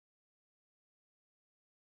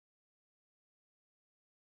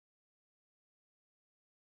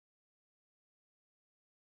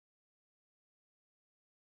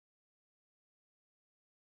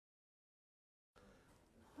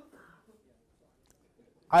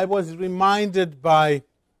I was reminded by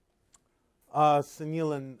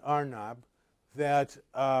Sunil and Arnab that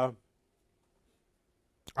I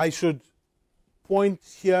should point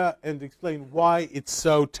here and explain why it's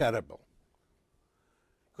so terrible.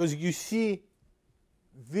 Because you see,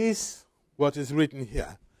 this, what is written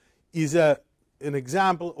here, is an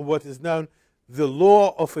example of what is known the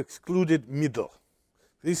law of excluded middle.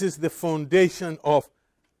 This is the foundation of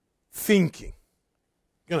thinking.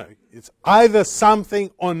 You know, it's either something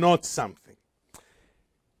or not something.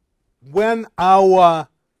 When our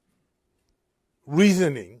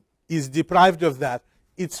reasoning is deprived of that,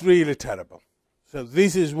 it's really terrible. So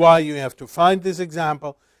this is why you have to find this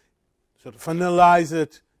example, sort of analyze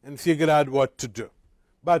it, and figure out what to do.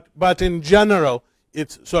 But in general,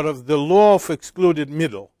 it's sort of the law of excluded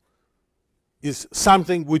middle is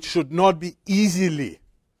something which should not be easily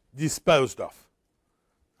disposed of.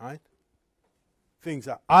 Right? Things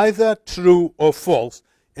are either true or false,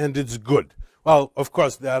 and it's good. Well, of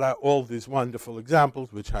course, there are all these wonderful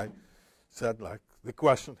examples, which I said, like the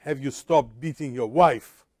question, have you stopped beating your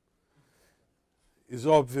wife? Is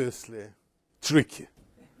obviously tricky.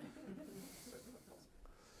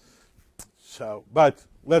 So, but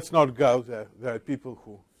let's not go there. There are people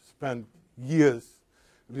who spend years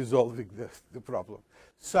resolving the problem.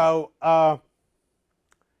 So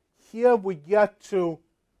here we get to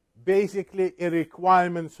basically a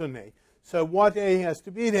requirement on A. So what A has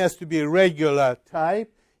to be, it has to be a regular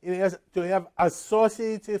type. It has to have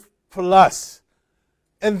associative plus.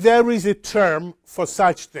 And there is a term for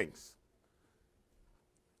such things.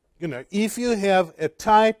 You know, if you have a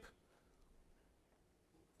type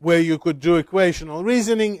where you could do equational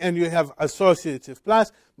reasoning and you have associative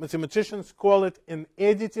plus, mathematicians call it an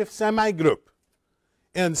additive semigroup.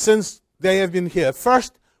 And since they have been here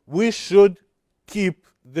first, we should keep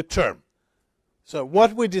the term. So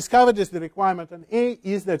what we discovered is the requirement on A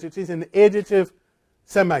is that it is an additive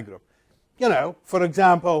semigroup. You know, for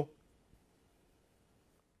example,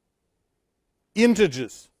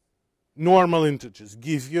 integers, normal integers,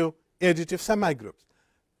 give you additive semigroups.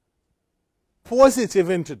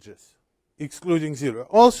 Positive integers, excluding 0,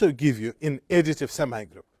 also give you an additive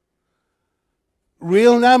semigroup.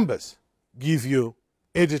 Real numbers give you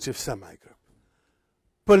additive semigroup.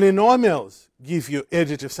 Polynomials give you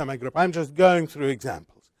additive semigroup. I'm just going through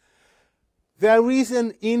examples. There is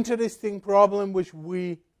an interesting problem which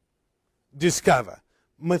we discover.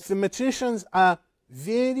 Mathematicians are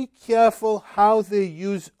very careful how they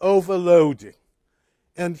use overloading.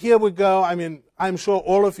 And here we go. I mean, I'm sure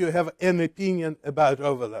all of you have an opinion about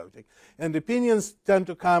overloading. And opinions tend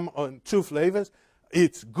to come on two flavors.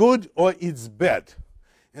 It's good or it's bad.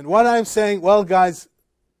 And what I'm saying, well, guys,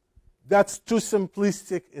 that's too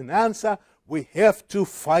simplistic an answer. We have to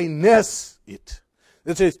finesse it.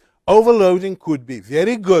 That is, overloading could be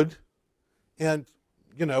very good. And,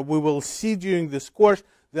 you know, we will see during this course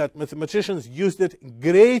that mathematicians used it in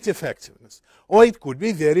great effectiveness. Or it could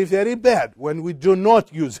be very, very bad when we do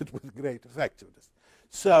not use it with great effectiveness.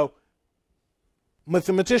 So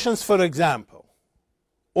mathematicians, for example,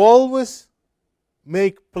 always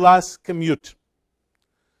make plus commute.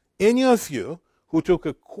 Any of you who took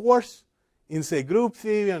a course in, say, group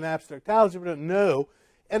theory and abstract algebra know,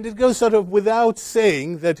 and it goes sort of without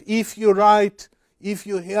saying that if you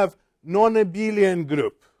have non-abelian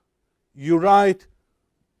group, you write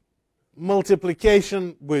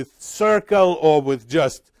multiplication with circle or with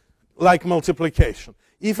just like multiplication.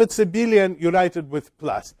 If it's abelian, you write it with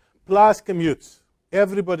plus. Plus commutes.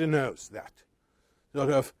 Everybody knows that. Sort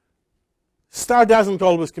of star doesn't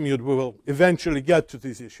always commute. We will eventually get to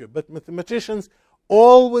this issue. But mathematicians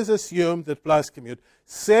always assume that plus commute.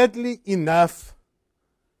 Sadly enough,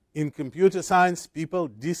 in computer science, people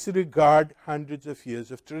disregard hundreds of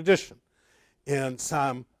years of tradition. And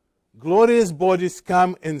some glorious bodies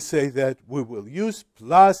come and say that we will use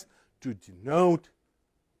plus to denote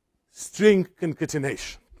string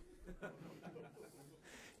concatenation.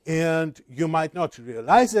 And you might not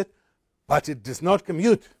realize it, but it does not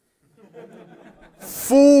commute.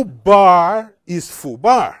 Foo bar is foo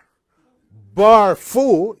bar. Bar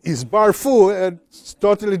foo is bar foo, and it's a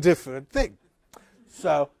totally different thing.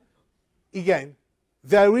 So, again,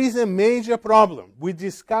 there is a major problem. We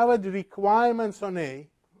discovered requirements on A,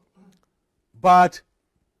 but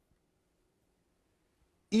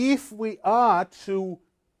if we are to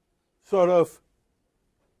sort of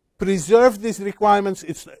preserve these requirements,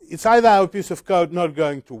 it's either our piece of code not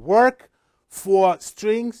going to work for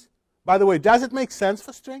strings. By the way, does it make sense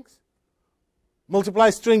for strings?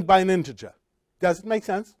 Multiply string by an integer. Does it make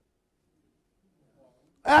sense?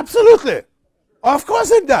 Absolutely. Of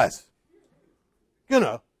course it does. You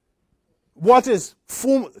know, What is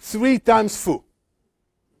foo, 3 times foo?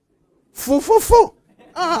 Foo, foo, foo.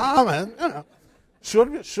 Man, you know,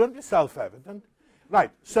 should be self-evident. Right,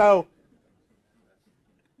 so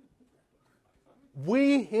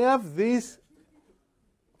we have this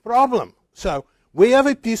problem. So we have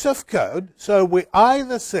a piece of code. So we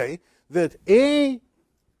either say that A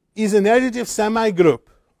is an additive semigroup,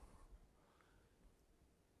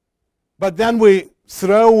 but then we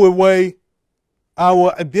throw away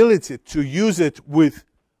our ability to use it with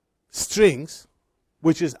strings,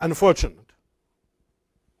 which is unfortunate.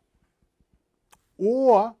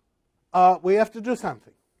 Or we have to do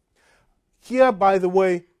something. Here, by the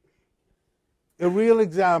way, a real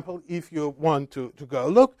example, if you want to go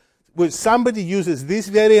look, where somebody uses this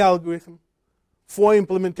very algorithm for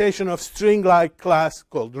implementation of string-like class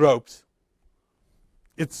called ropes.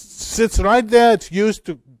 It sits right there. It's used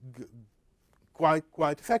to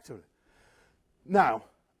quite effectively. Now,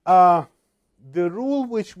 the rule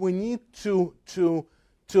which we need to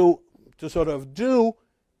sort of do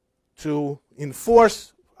to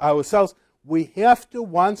enforce ourselves, we have to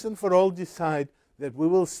once and for all decide that we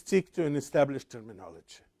will stick to an established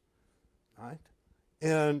terminology, right?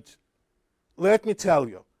 And let me tell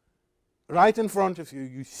you, right in front of you,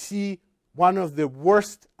 you see one of the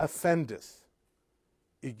worst offenders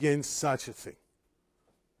against such a thing.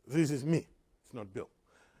 This is me. It's not Bill.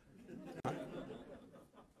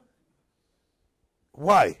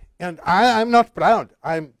 Why? And I'm not proud.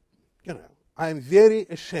 I'm very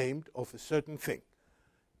ashamed of a certain thing.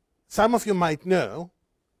 Some of you might know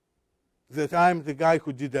that I'm the guy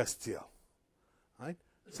who did STL. Right?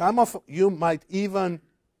 Some of you might even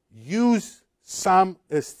use some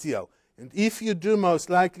STL. And if you do, most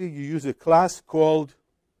likely you use a class called,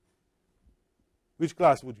 which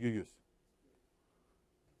class would you use?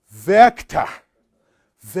 Vector.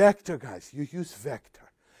 Vector, guys. You use vector.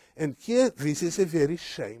 And here, this is a very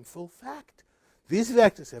shameful fact. These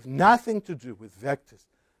vectors have nothing to do with vectors,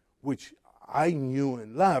 which I knew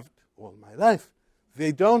and loved all my life.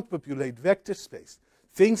 They don't populate vector space.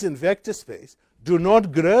 Things in vector space do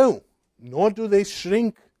not grow, nor do they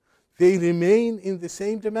shrink. They remain in the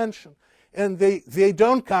same dimension. And they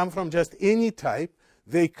don't come from just any type.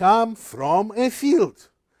 They come from a field.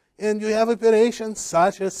 And you have operations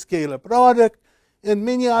such as scalar product and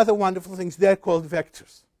many other wonderful things. They're called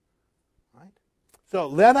vectors. Right? So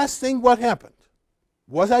let us think what happened.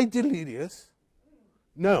 Was I delirious?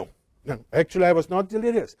 No. No, actually, I was not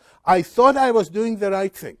delirious. I thought I was doing the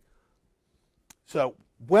right thing. So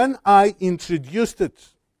when I introduced it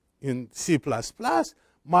in C++,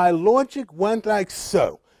 my logic went like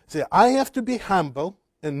so. Say, I have to be humble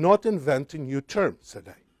and not invent a new term, said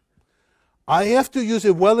I. I have to use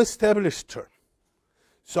a well-established term.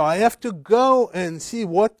 So I have to go and see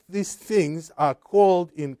what these things are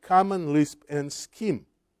called in Common Lisp and Scheme.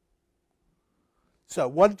 So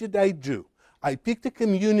what did I do? I picked a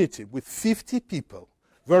community with 50 people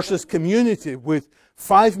versus community with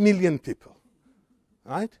 5 million people.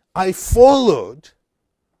 Right? I followed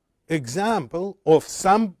example of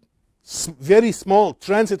some very small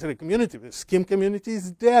transitory community. The Scheme community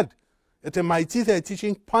is dead. At MIT, they're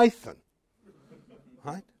teaching Python.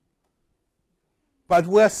 Right? But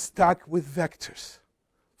we're stuck with vectors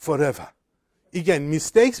forever. Again,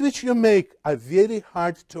 mistakes which you make are very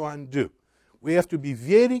hard to undo. We have to be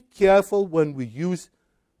very careful when we use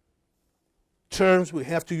terms. We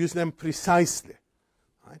have to use them precisely.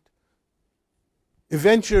 Right?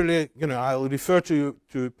 Eventually, I'll refer to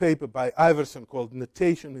a paper by Iverson called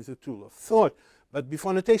Notation is a Tool of Thought. But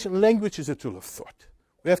before notation, language is a tool of thought.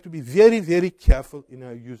 We have to be very, very careful in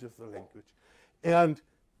our use of the language. And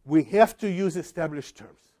we have to use established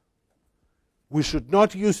terms. We should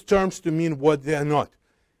not use terms to mean what they are not.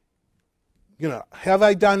 Have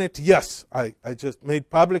I done it? Yes. I just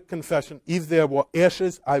made public confession. If there were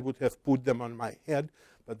ashes, I would have put them on my head,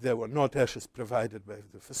 but there were not ashes provided by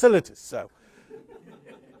the facilities. So,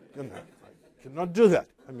 I cannot do that.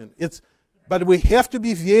 I mean, but we have to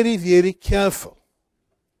be very, very careful.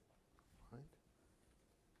 Right?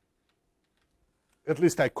 At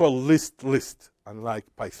least I call list, unlike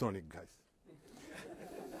Pythonic guys.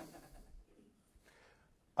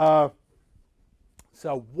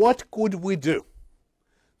 So what could we do?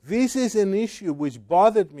 This is an issue which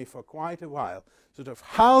bothered me for quite a while, sort of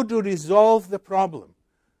how to resolve the problem.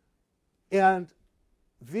 And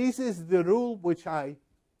this is the rule which I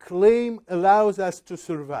claim allows us to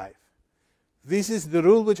survive. This is the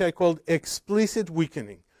rule which I called explicit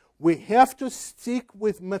weakening. We have to stick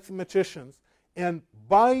with mathematicians, and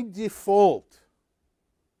by default,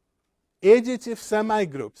 additive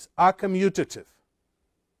semigroups are commutative.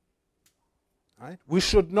 Right? We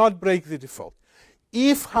should not break the default.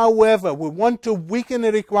 If, however, we want to weaken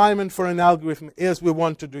a requirement for an algorithm, as we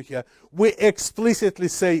want to do here, we explicitly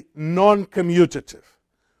say non-commutative.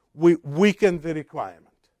 We weaken the requirement.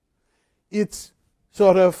 It's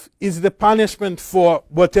sort of is the punishment for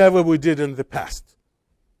whatever we did in the past.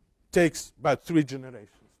 Takes about 3 generations.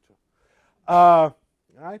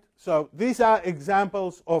 Right? So these are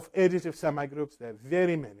examples of additive semigroups. There are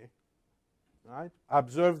very many. Right?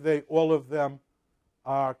 Observe all of them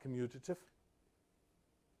are commutative.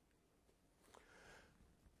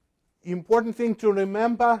 Important thing to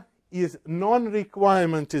remember is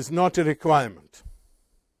non-requirement is not a requirement.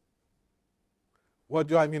 What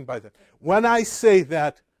do I mean by that? When I say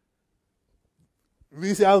that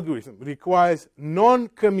this algorithm requires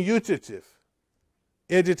non-commutative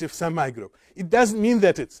additive semigroup, it doesn't mean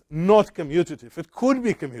that it's not commutative. It could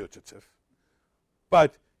be commutative,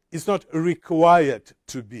 but it's not required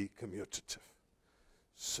to be commutative.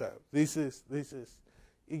 So this is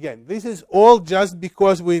again, this is all just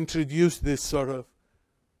because we introduced this sort of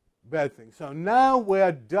bad thing. So now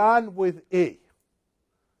we're done with A.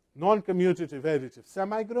 Non-commutative additive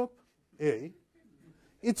semigroup, A.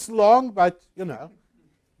 It's long, but you know,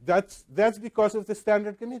 that's because of the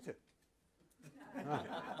standard commuter.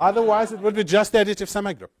 Otherwise, it would be just additive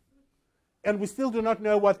semigroup. And we still do not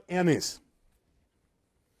know what N is.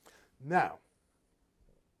 Now,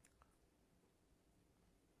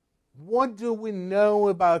 what do we know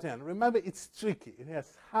about N? Remember, it's tricky. It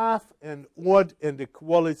has half and odd and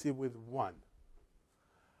equality with 1.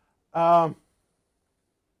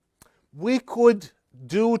 We could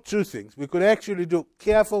do 2 things. We could actually do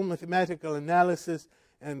careful mathematical analysis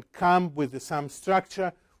and come with some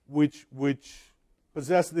structure which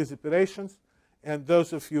possess these operations. And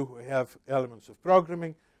those of you who have elements of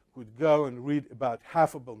programming could go and read about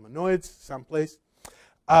halfable monoids someplace.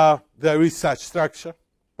 There is such structure.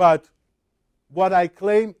 But what I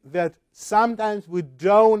claim that sometimes we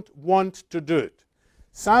don't want to do it.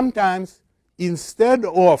 Sometimes, instead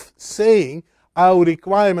of saying our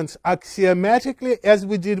requirements axiomatically, as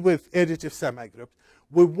we did with additive semigroups,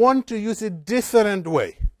 we want to use a different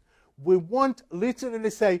way. We want literally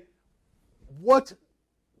say, what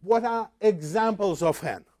are examples of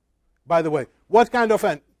N? By the way, what kind of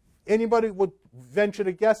N? Anybody would venture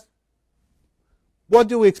to guess? What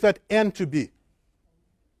do we expect N to be?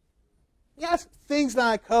 Yes, things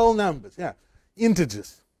like whole numbers, yeah,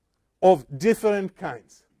 integers of different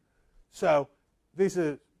kinds. So these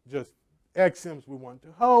are just axioms we want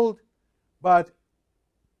to hold, but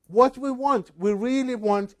what we really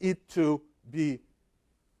want it to be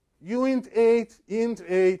uint 8, int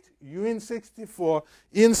 8, uint 64,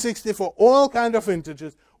 int 64, all kind of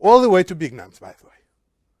integers, all the way to big nums, by the way.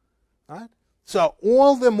 Right? So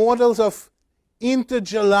all the models of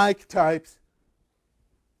integer-like types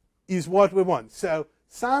is what we want. So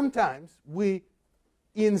sometimes we,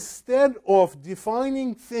 instead of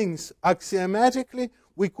defining things axiomatically,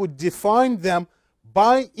 we could define them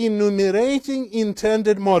by enumerating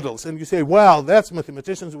intended models. And you say, well, that's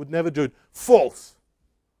mathematicians would never do it. False.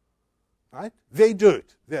 Right? They do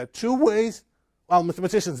it. There are 2 ways. Well,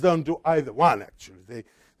 mathematicians don't do either one, actually.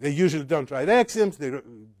 They usually don't write axioms. They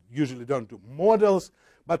usually don't do models.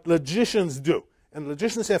 But logicians do. And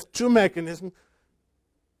logicians have 2 mechanisms.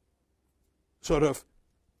 Sort of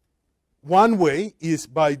one way is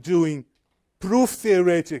by doing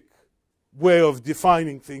proof-theoretic way of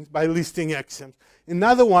defining things, by listing axioms.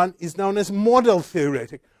 Another one is known as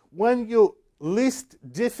model-theoretic. When you list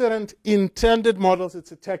different intended models,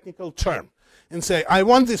 it's a technical term, and say, I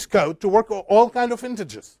want this code to work on all kinds of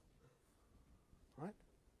integers. Right?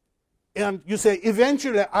 And you say,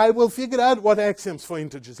 eventually, I will figure out what axioms for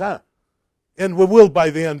integers are. And we will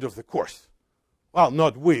by the end of the course. Well,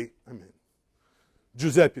 not we. I mean,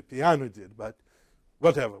 Giuseppe Piano did, but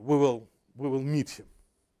whatever. We will meet him.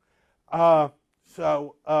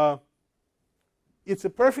 It's a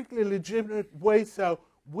perfectly legitimate way. So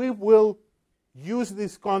we will use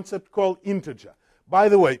this concept called integer. By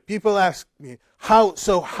the way, people ask me,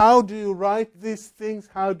 how do you write these things?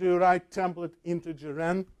 How do you write template integer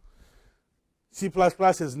n? C++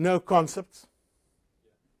 has no concepts.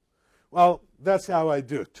 Well, that's how I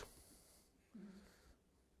do it.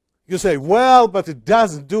 You say, well, but it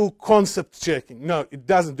doesn't do concept checking. No, it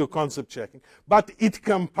doesn't do concept checking. But it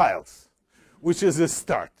compiles, which is a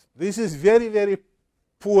start. This is very, very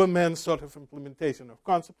poor man's sort of implementation of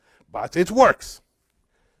concept, but it works.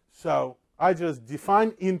 So I just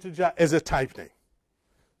define integer as a type name.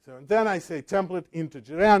 So and then I say template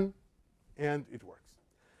integer n, and it works.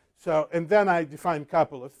 So, and then I define a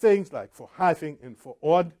couple of things, like for halving and for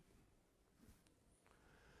odd.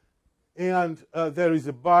 And there is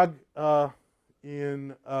a bug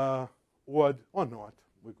in odd or not,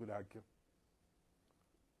 we could argue.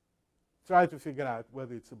 Try to figure out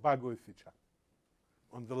whether it's a bug or a feature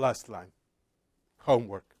on the last line.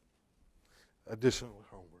 Homework. Additional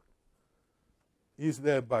homework. Is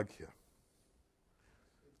there a bug here?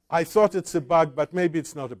 I thought it's a bug, but maybe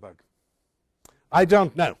it's not a bug. I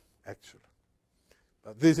don't know, actually.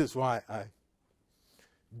 But this is why I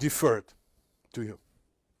deferred to you.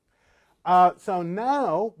 So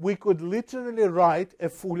now we could literally write a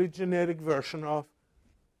fully generic version of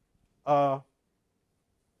our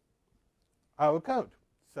code.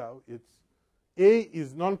 So it's A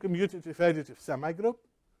is non-commutative additive semigroup,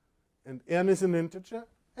 and n is an integer,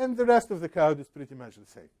 and the rest of the code is pretty much the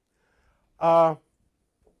same.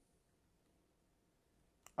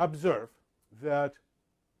 Observe that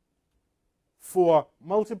for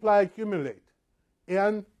multiply accumulate,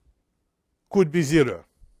 n could be 0.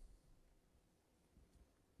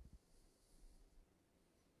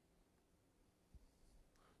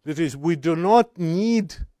 That is, we do not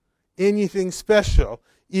need anything special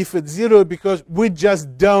if it's 0 because we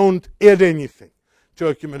just don't add anything to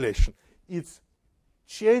accumulation. It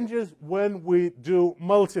changes when we do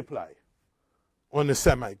multiply on a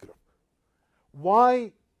semigroup.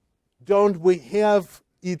 Why don't we have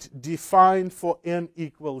it defined for n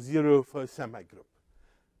equals 0 for a semigroup?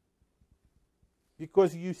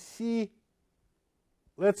 Because you see,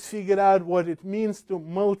 let's figure out what it means to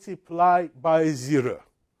multiply by 0.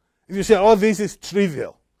 And you say, oh, this is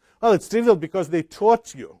trivial. Well, it's trivial because they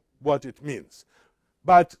taught you what it means.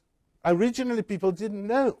 But originally, people didn't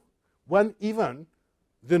know when even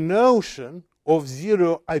the notion of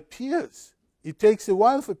 0 appears. It takes a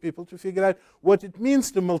while for people to figure out what it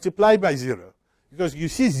means to multiply by 0. Because you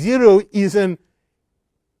see, 0 is an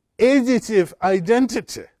additive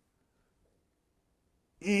identity.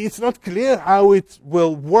 It's not clear how it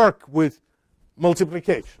will work with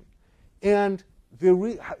multiplication. And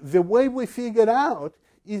the way we figure out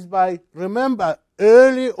is by, remember,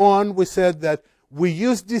 early on we said that we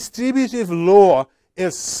use distributive law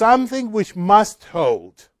as something which must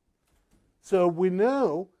hold. So we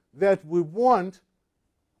know that we want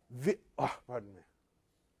we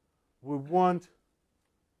want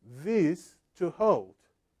this to hold.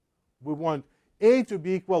 We want A to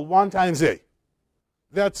be equal 1 times A.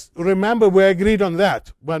 That's, remember, we agreed on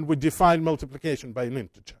that when we defined multiplication by an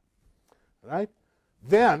integer. Right?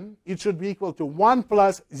 Then it should be equal to 1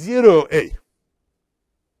 plus 0A.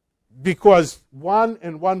 Because 1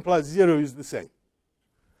 and 1 plus 0 is the same.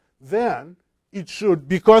 Then it should,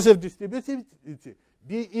 because of distributivity,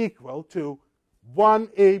 be equal to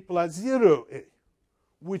 1A plus 0A,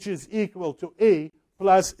 which is equal to A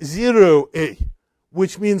plus 0A,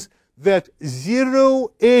 which means that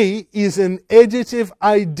 0A is an additive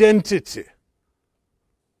identity.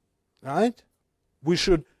 Right? We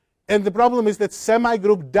should, and the problem is that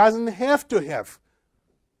semigroup doesn't have to have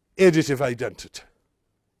additive identity.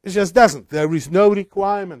 It just doesn't. There is no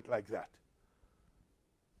requirement like that.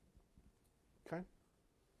 Okay?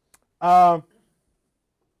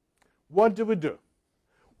 What do we do?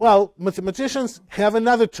 Well, mathematicians have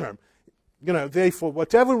another term. You know, they, for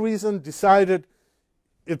whatever reason, decided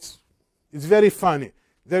it's very funny.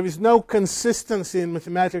 There is no consistency in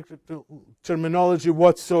mathematical terminology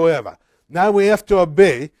whatsoever. Now we have to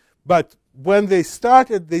obey, but when they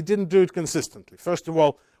started, they didn't do it consistently. First of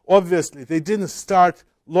all, obviously, they didn't start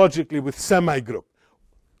logically with semigroup.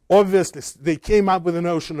 Obviously, they came up with the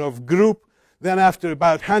notion of group. Then after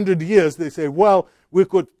about 100 years, they say, well, we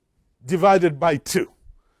could divide it by 2.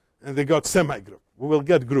 And they got semigroup. We will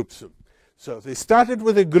get group soon. So they started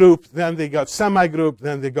with a group, then they got semigroup,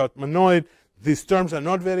 then they got monoid. These terms are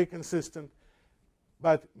not very consistent.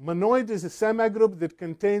 But monoid is a semigroup that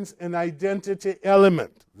contains an identity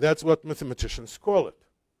element. That's what mathematicians call it.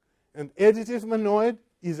 And additive monoid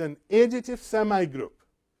is an additive semigroup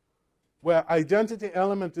where identity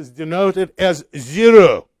element is denoted as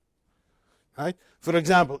 0. Right? For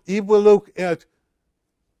example, if we look at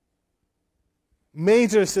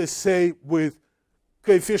matrices, say, with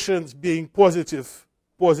coefficients being positive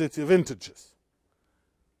integers,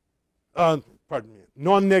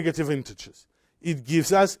 non-negative integers, it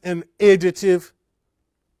gives us an additive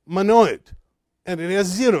monoid. And it has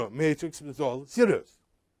 0, matrix with all zeros.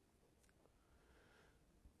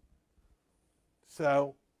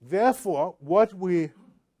 So, therefore, what we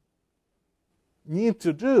need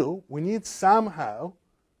to do, we need somehow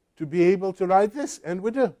to be able to write this, and we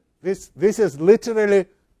do. This is literally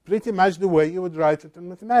pretty much the way you would write it in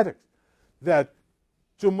mathematics. That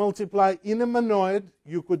to multiply in a monoid,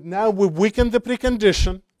 you could now, we weaken the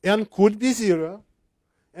precondition, n could be 0,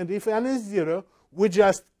 And if n is 0, we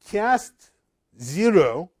just cast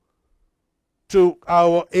 0 to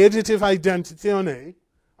our additive identity on A.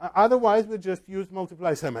 Otherwise, we just use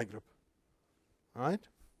multiply semigroup. Right?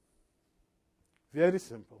 Very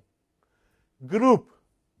simple. Group.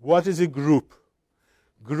 What is a group?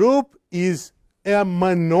 Group is a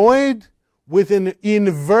monoid with an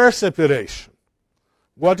inverse operation.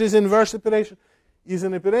 What is inverse operation? Is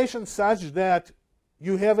an operation such that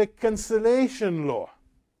you have a cancellation law.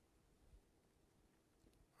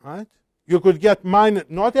 Right? You could get minus,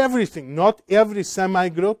 not everything, not every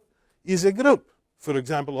semigroup is a group. For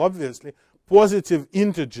example, obviously, positive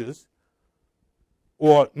integers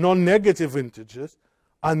or non-negative integers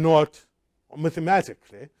are not,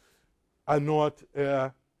 mathematically, are not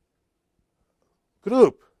a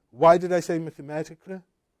group. Why did I say mathematically?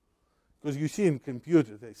 Because you see in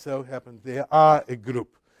computer, they so happen they are a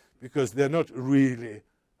group because they're not really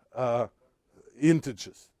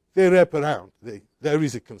integers. They wrap around. There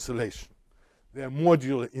is a cancellation. They are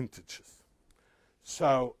modular integers.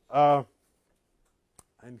 So,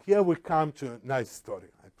 and here we come to a nice story.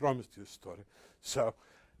 I promised you a story. So,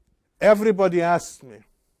 everybody asks me,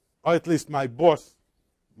 or at least my boss.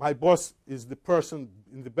 My boss is the person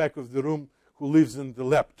in the back of the room who lives in the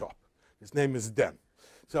laptop. His name is Dan.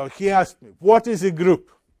 So he asked me, what is a group?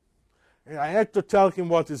 And I had to tell him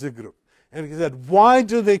what is a group. And he said, why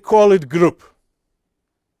do they call it group?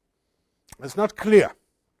 It's not clear.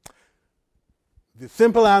 The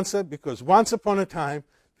simple answer, because once upon a time,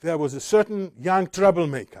 there was a certain young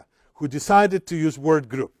troublemaker who decided to use word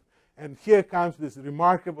group. And here comes this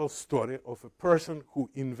remarkable story of a person who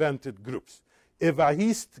invented groups.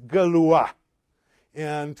 Évariste Galois.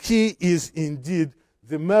 And he is indeed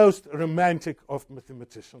the most romantic of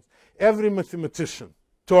mathematicians. Every mathematician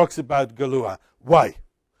talks about Galois. Why?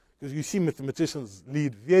 Because you see mathematicians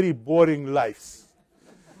lead very boring lives.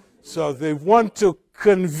 So they want to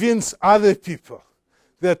convince other people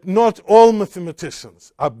that not all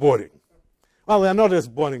mathematicians are boring. Well, they're not as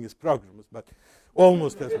boring as programmers, but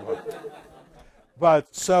almost as boring.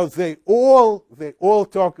 But so they all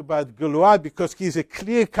talk about Galois because he's a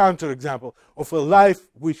clear counterexample of a life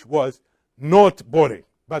which was not boring,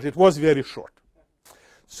 but it was very short.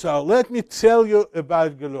 So let me tell you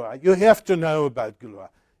about Galois. You have to know about Galois.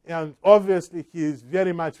 And obviously he is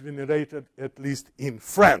very much venerated, at least in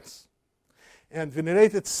France. And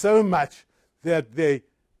venerated so much that they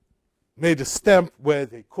made a stamp where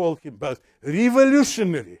they called him both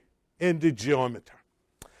revolutionary and a geometer.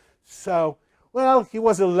 So, well, he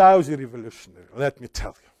was a lousy revolutionary, let me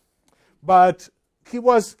tell you. But he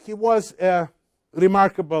was a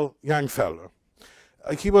remarkable young fellow.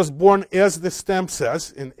 He was born, as the stamp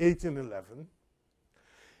says, in 1811.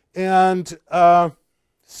 And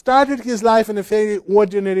started his life in a very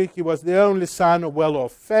ordinary, he was the only son of a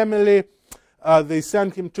well-off family. They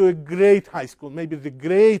sent him to a great high school, maybe the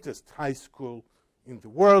greatest high school in the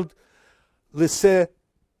world, Lycée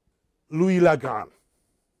Louis Lagrange.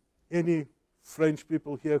 Any French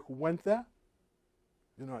people here who went there?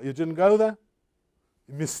 You know, you didn't go there?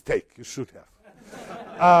 A mistake, you should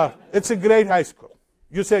have. It's a great high school.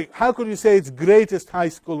 You say, how could you say it's greatest high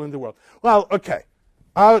school in the world? Well, okay.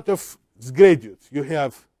 Out of its graduates, you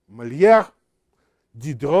have Molière,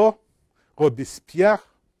 Diderot, Robespierre,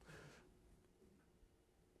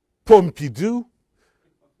 Pompidou,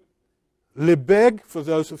 Lebesgue, for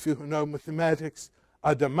those of you who know mathematics,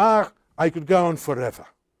 Adamar. I could go on forever.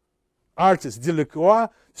 Artist Delacroix.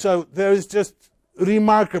 So there is just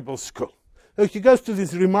remarkable school. So he goes to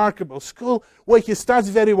this remarkable school where he starts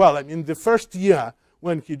very well. I mean, the first year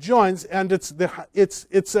when he joins, and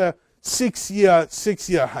it's a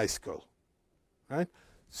six-year high school, right?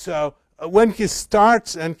 So when he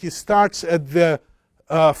starts, and he starts at the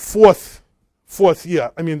fourth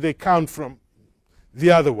year. I mean, they count from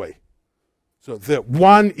the other way. So the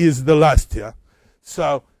one is the last year.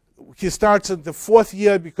 So he starts at the fourth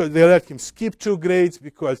year because they let him skip 2 grades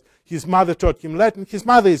because his mother taught him Latin. His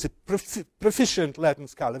mother is a proficient Latin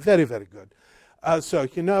scholar, very, very good. So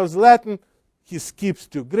he knows Latin. He skips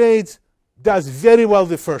 2 grades, does very well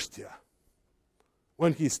the first year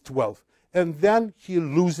when he's 12. And then he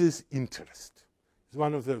loses interest. He's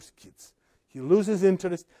one of those kids. He loses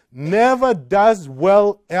interest, never does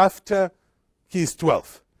well after he's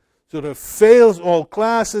 12. Sort of fails all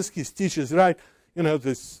classes. His teachers write, you know,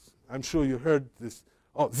 this, I'm sure you heard this,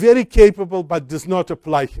 very capable but does not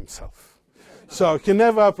apply himself. So he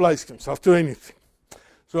never applies himself to anything.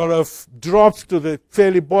 Sort of drops to the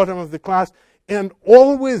fairly bottom of the class and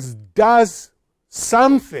always does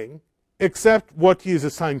something except what he is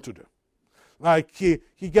assigned to do. Like he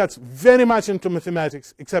gets very much into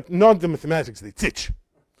mathematics, except not the mathematics they teach.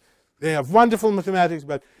 They have wonderful mathematics,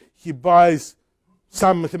 but he buys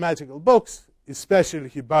some mathematical books. Especially,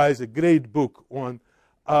 he buys a great book on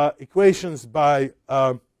equations by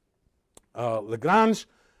Lagrange,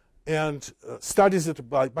 and studies it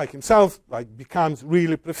by himself, like becomes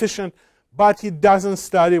really proficient, but he doesn't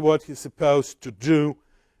study what he's supposed to do.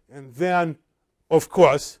 And then, of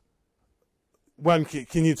course, when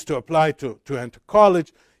he needs to apply to enter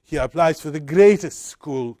college, he applies for the greatest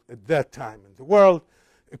school at that time in the world,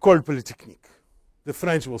 École Polytechnique. The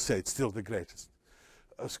French will say it's still the greatest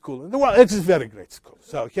school in the world. It is a very great school.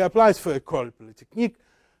 So he applies for École Polytechnique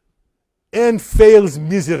and fails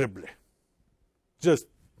miserably. Just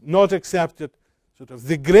not accepted. Sort of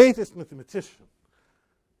the greatest mathematician,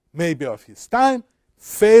 maybe of his time,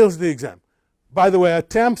 fails the exam. By the way,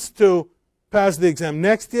 attempts to pass the exam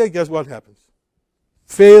next year, guess what happens?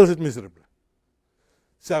 Fails it miserably.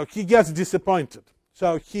 So he gets disappointed.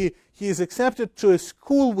 So he is accepted to a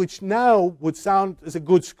school which now would sound as a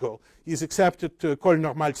good school. He is accepted to École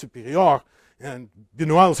Normale Supérieure, and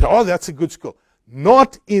Benoit will say, oh, that's a good school.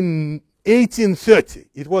 Not in 1830.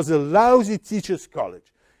 It was a lousy teachers'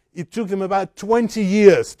 college. It took them about 20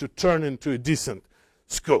 years to turn into a decent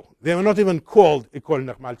school. They were not even called École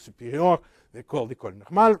Normale Supérieure. They called École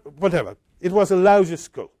Normale, whatever. It was a lousy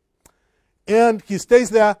school. And he stays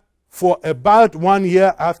there for about 1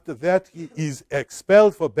 year. After that, he is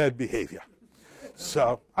expelled for bad behavior.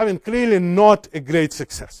 So, I mean, clearly not a great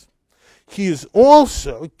success. He is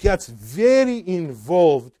also gets very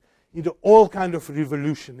involved into all kind of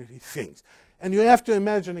revolutionary things. And you have to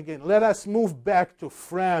imagine again, let us move back to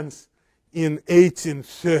France in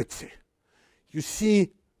 1830. You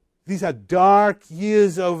see, these are dark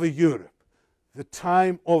years over Europe, the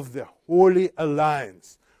time of the Holy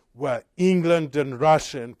Alliance, where England and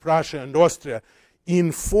Russia and Prussia and Austria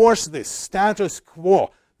enforce the status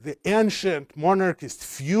quo, the ancient monarchist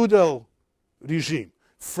feudal regime.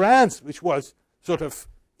 France, which was sort of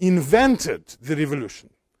invented the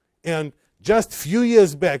revolution, and just a few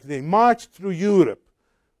years back, they marched through Europe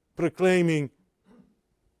proclaiming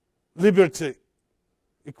liberty,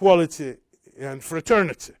 equality, and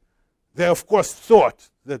fraternity. They, of course, thought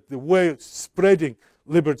that the way of spreading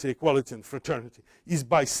liberty, equality, and fraternity is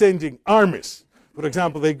by sending armies. For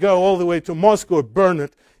example, they go all the way to Moscow, burn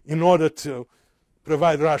it, in order to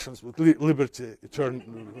provide Russians with liberty, eternal.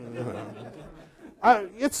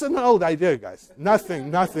 It's an old idea, guys.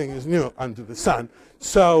 Nothing is new under the sun.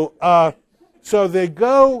 So they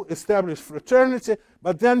go establish fraternity,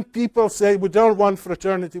 but then people say, we don't want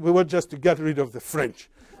fraternity, we want just to get rid of the French.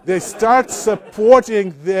 They start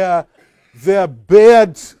supporting their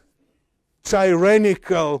bad,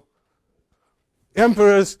 tyrannical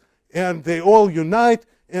emperors, and they all unite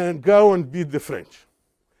and go and beat the French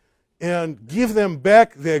and give them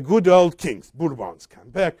back their good old kings. Bourbons come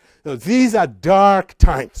back. So these are dark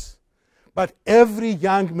times. But every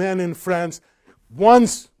young man in France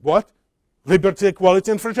wants what? Liberty, equality,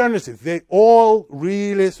 and fraternity. They all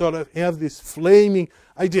really sort of have this flaming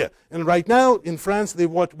idea. And right now in France, they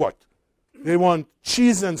want what? They want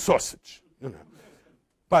cheese and sausage. You know.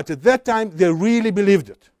 But at that time, they really believed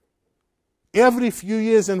it. Every few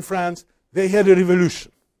years in France, they had a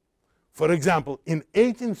revolution. For example, in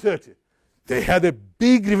 1830, they had a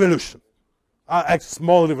big revolution, a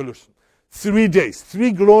small revolution. 3 days,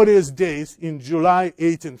 3 glorious days in July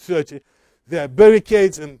 1830. There are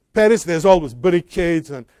barricades in Paris. There's always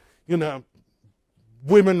barricades and, you know,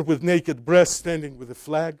 women with naked breasts standing with a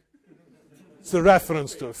flag. It's a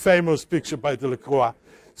reference to a famous picture by Delacroix.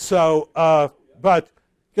 So, but,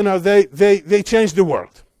 you know, they changed the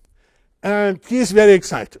world. And he's very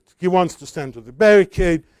excited. He wants to stand to the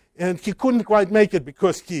barricade, and he couldn't quite make it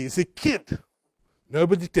because he is a kid.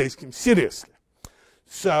 Nobody takes him seriously.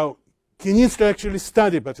 So he needs to actually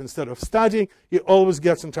study, but instead of studying, he always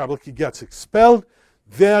gets in trouble. He gets expelled.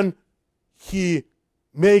 Then he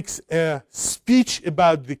makes a speech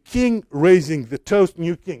about the king raising the toast,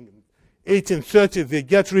 new king. In 1830, they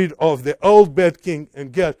get rid of the old bad king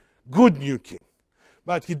and get good new king.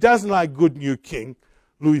 But he doesn't like good new king,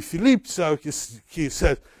 Louis Philippe, so he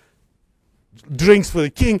says, drinks for the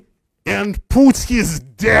king and puts his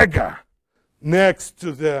dagger next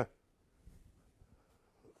to the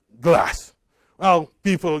glass. Well,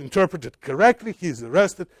 people interpret it correctly. He's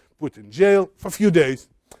arrested, put in jail for a few days.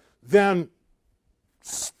 Then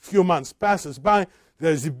a few months passes by.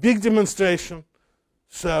 There's a big demonstration.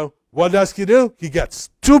 So what does he do? He gets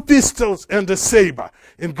 2 pistols and a saber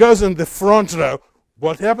and goes in the front row.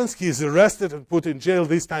 What happens? He's arrested and put in jail,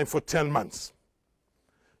 this time for 10 months.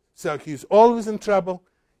 So he's always in trouble.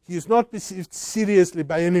 He is not perceived seriously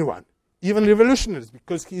by anyone, even revolutionaries,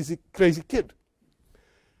 because he's a crazy kid.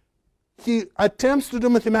 he attempts to do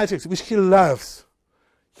mathematics, which he loves.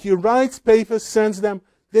 He writes papers, sends them,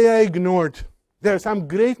 they are ignored. There are some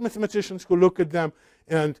great mathematicians who look at them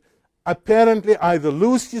and apparently either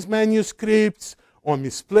lose his manuscripts or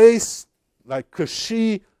misplace, like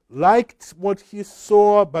Cauchy liked what he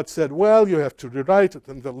saw but said, well, you have to rewrite it,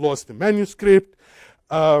 and they lost the manuscript.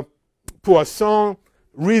 Poisson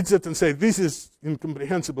reads it and says, this is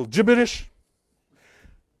incomprehensible gibberish.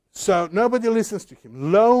 So nobody listens to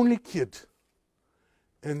him. Lonely kid.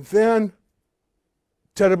 And then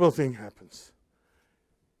terrible thing happens.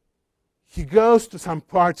 He goes to some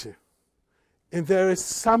party, and there is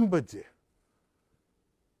somebody.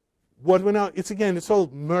 What we know, it's all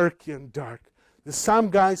murky and dark. Some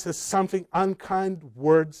guy says something unkind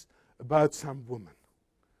words about some woman.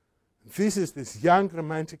 This is this young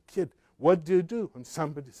romantic kid. What do you do when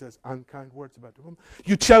somebody says unkind words about a woman?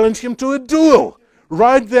 You challenge him to a duel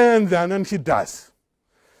right there and then, and he does.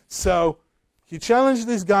 So he challenged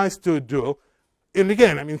these guys to a duel. And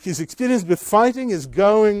again, I mean, his experience with fighting is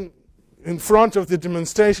going in front of the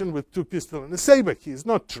demonstration with 2 pistols and a saber. He is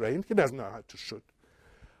not trained. He doesn't know how to shoot.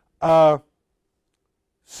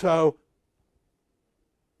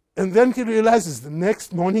 And then he realizes the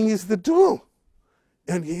next morning is the duel.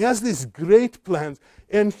 And he has these great plans.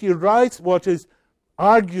 And he writes what is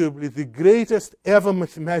arguably the greatest ever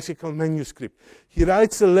mathematical manuscript. He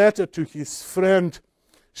writes a letter to his friend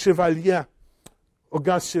Chevalier,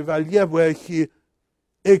 Auguste Chevalier, where he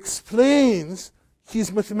explains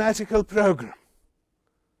his mathematical program.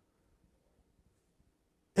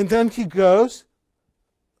 And then he goes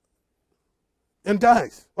and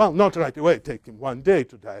dies. Well, not right away. It takes him 1 day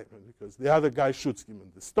to die, because the other guy shoots him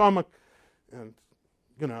in the stomach, and,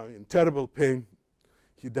 you know, in terrible pain.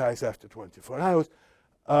 He dies after 24 hours.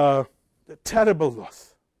 A terrible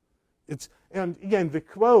loss. And again, the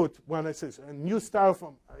quote, when I say, a new star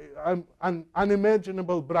from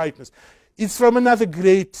unimaginable brightness, it's from another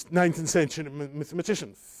great 19th century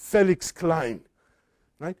mathematician, Felix Klein.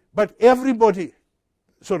 Right? But everybody,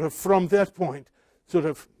 sort of from that point,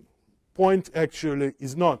 actually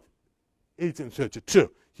is not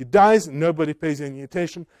 1832. He dies, and nobody pays any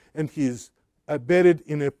attention, and he is buried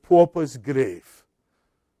in a pauper's grave,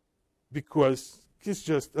 because he's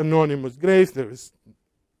just anonymous grave. There is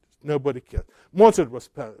nobody cares. Mozart was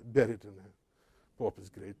buried in a pauper's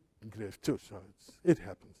grave too, so it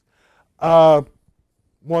happens.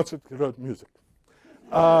 Mozart wrote music.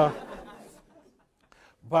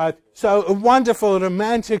 But so a wonderful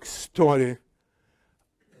romantic story.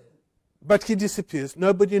 But he disappears.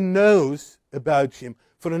 Nobody knows about him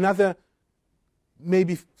for another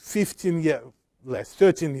maybe 15 years, less,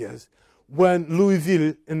 13 years, when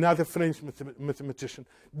Louisville, another French mathematician,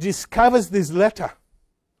 discovers this letter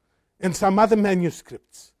and some other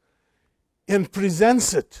manuscripts and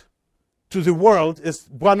presents it to the world as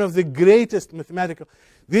one of the greatest mathematical.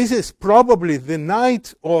 This is probably the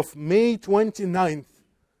night of May 29th,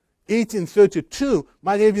 1832,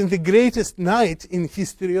 might have been the greatest night in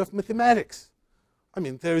history of mathematics. I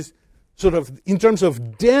mean, there is sort of, in terms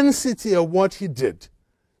of density of what he did,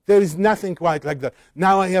 there is nothing quite like that.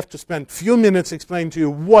 Now I have to spend a few minutes explaining to you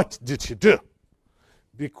what did he do.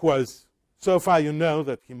 Because so far you know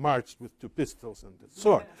that he marched with 2 pistols and a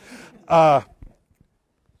sword.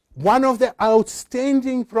 One of the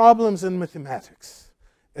outstanding problems in mathematics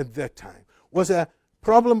at that time was a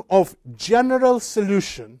problem of general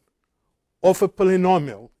solution of a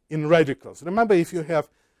polynomial in radicals. Remember, if you have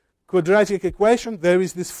quadratic equation, there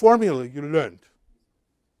is this formula you learned.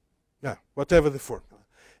 Yeah, whatever the formula.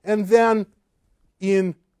 And then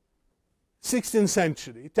in 16th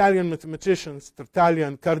century, Italian mathematicians, Tartaglia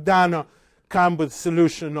and Cardano, come with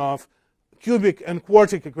solution of cubic and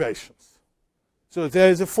quartic equations. So there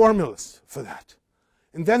is a formulas for that.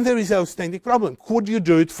 And then there is an outstanding problem. Could you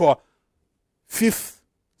do it for 5th,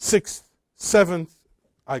 6th, 7th?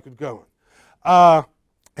 I could go on.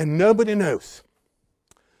 And nobody knows.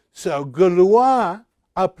 So Galois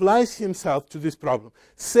applies himself to this problem.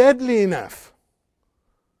 Sadly enough,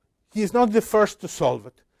 he is not the first to solve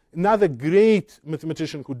it. Another great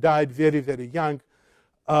mathematician who died very, very young,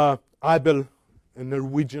 Abel, a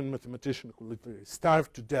Norwegian mathematician who literally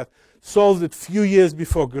starved to death, solved it a few years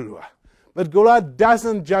before Galois. But Galois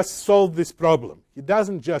doesn't just solve this problem. He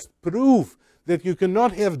doesn't just prove that you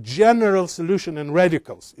cannot have general solution in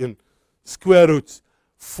radicals, in square roots,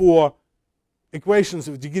 for equations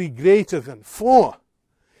of degree greater than 4.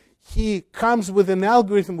 He comes with an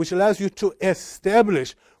algorithm which allows you to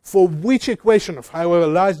establish for which equation of however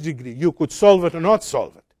large degree you could solve it or not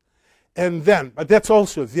solve it. And then, but that's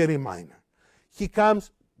also very minor. He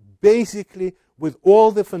comes basically with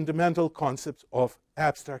all the fundamental concepts of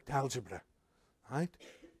abstract algebra, right?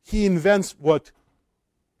 He invents what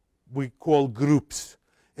we call groups.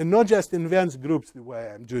 And not just invents groups the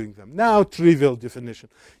way I'm doing them now, trivial definition.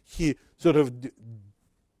 He sort of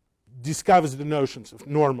discovers the notions of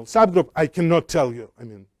normal subgroup. I cannot tell you, I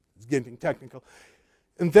mean, it's getting technical.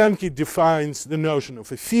 And then he defines the notion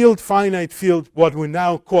of a field, finite field, what we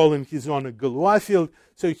now call in his honor Galois field.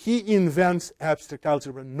 So he invents abstract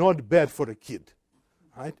algebra, not bad for a kid,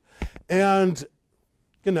 right? And,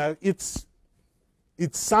 you know, it's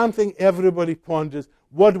something everybody ponders.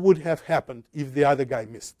 What would have happened if the other guy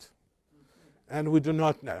missed? And we do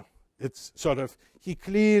not know. It's sort of, he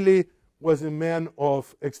clearly was a man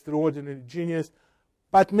of extraordinary genius,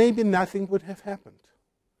 but maybe nothing would have happened.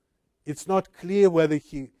 It's not clear whether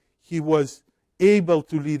he was able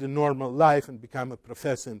to lead a normal life and become a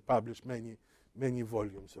professor and publish many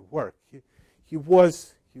volumes of work. He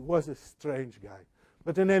was a strange guy.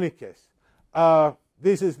 But in any case,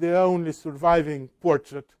 this is the only surviving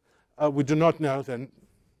portrait. We do not know then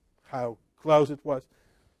how close it was.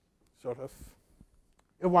 Sort of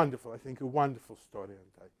I think a wonderful story,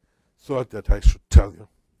 and I thought that I should tell you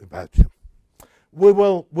about him. We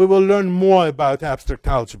will learn more about abstract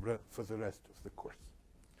algebra for the rest of the course.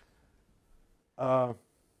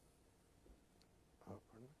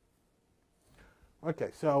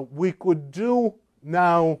 Okay, so we could do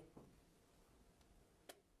now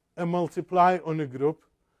a multiply on a group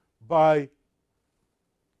by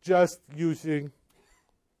just using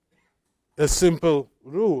a simple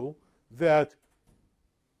rule that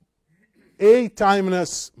a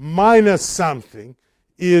times minus something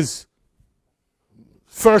is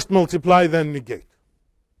first multiply, then negate.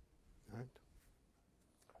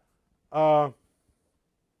 Right?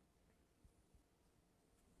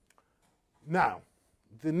 Now,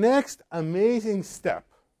 the next amazing step,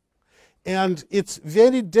 and it's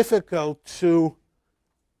very difficult to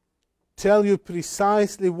tell you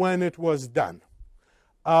precisely when it was done.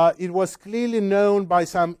 It was clearly known by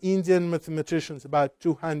some Indian mathematicians about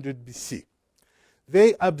 200 BC.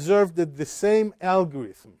 They observed that the same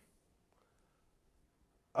algorithm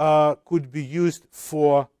could be used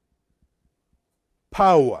for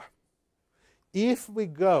power. If we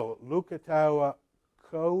go look at our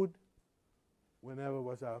code, whenever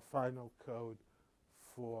was our final code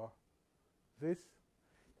for this,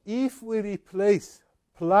 if we replace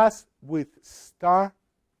plus with star,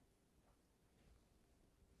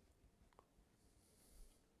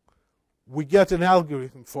 we get an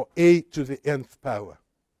algorithm for a to the nth power,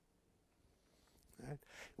 right?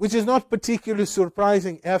 Which is not particularly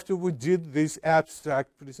surprising after we did this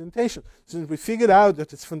abstract presentation, since we figured out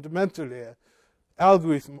that it's fundamentally an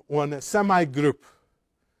algorithm on a semigroup.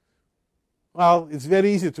 Well, it's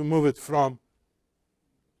very easy to move it from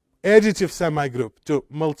additive semigroup to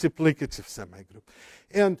multiplicative semigroup.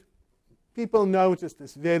 And people noticed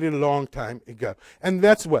this very long time ago. And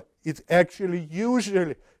that's what it's actually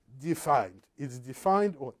usually defined. It's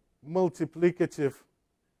defined on multiplicative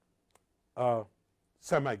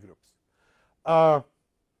semigroups.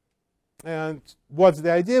 And what's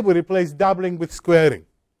the idea? We replace doubling with squaring.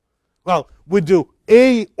 Well, we do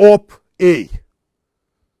a op a.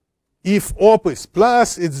 If op is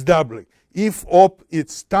plus, it's doubling. If op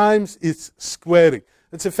it's times, it's squaring.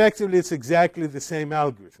 It's effectively, it's exactly the same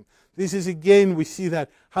algorithm. This is, again, we see that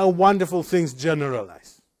how wonderful things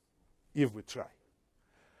generalize if we try.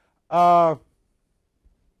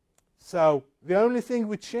 So the only thing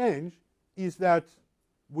we change is that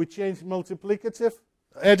we change multiplicative,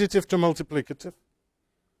 additive to multiplicative.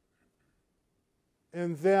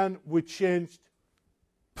 And then we changed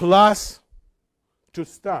plus to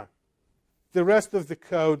star. The rest of the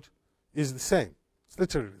code is the same. It's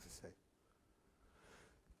literally the same.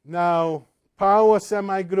 Now, power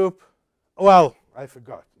semigroup, well, I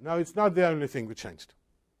forgot. No, it's not the only thing we changed.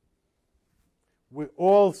 We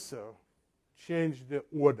also changed the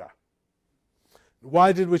order.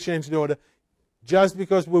 Why did we change the order? Just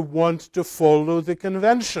because we want to follow the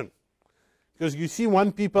convention. Because you see,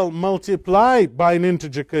 when people multiply by an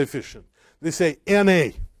integer coefficient, they say NA.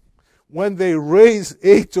 When they raise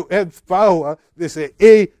a to nth power, they say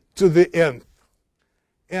a to the nth.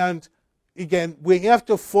 And again, we have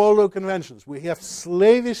to follow conventions. We have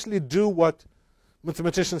slavishly do what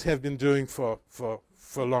mathematicians have been doing for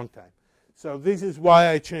a long time. So this is why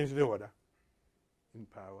I changed the order in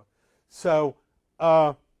power. So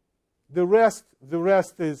the rest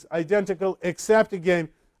is identical, except again,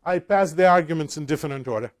 I pass the arguments in different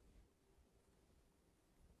order.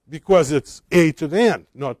 Because it's a to the n,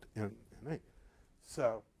 not n.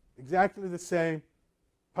 So exactly the same.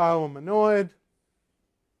 Power monoid.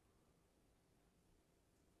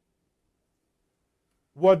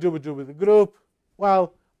 what do we do with the group?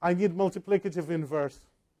 Well, I need multiplicative inverse,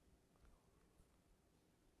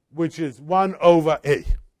 which is 1 over A.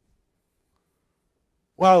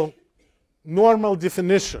 Well, normal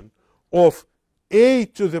definition of A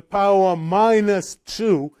to the power minus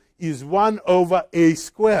 2 is 1 over A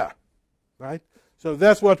squared, right? So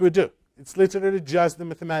that's what we do. It's literally just the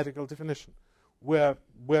mathematical definition. We're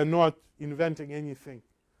not inventing anything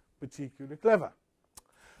particularly clever.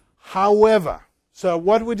 However, so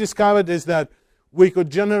what we discovered is that we could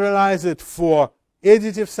generalize it for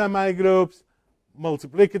additive semigroups,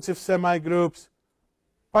 multiplicative semigroups,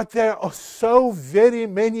 but there are so very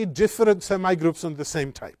many different semigroups on the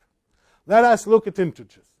same type. Let us look at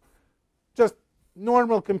integers. Just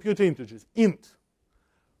normal computer integers, int.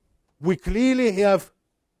 We clearly have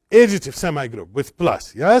additive semigroup with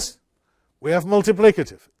plus, yes? We have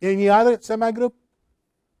multiplicative. Any other semigroup?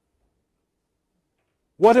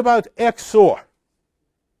 What about XOR?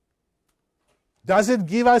 Does it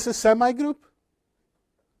give us a semigroup?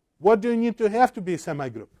 What do you need to have to be a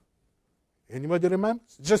semigroup? Anybody remember?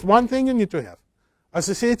 Just one thing you need to have.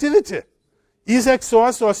 Associativity. Is XOR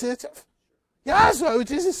associative? Yeah, so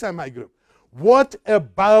it is a semigroup. What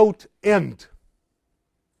about AND?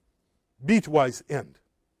 Bitwise AND.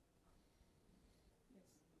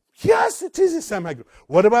 Yes, it is a semigroup.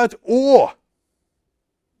 What about OR?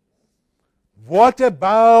 What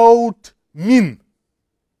about min?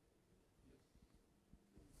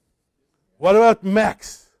 What about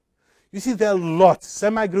max? You see, there are lots.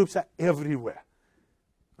 Semigroups are everywhere.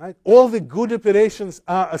 Right? All the good operations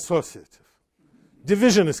are associative.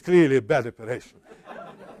 Division is clearly a bad operation,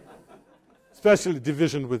 especially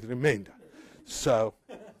division with remainder. So,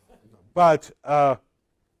 but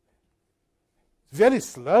very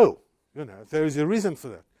slow. You know, there is a reason for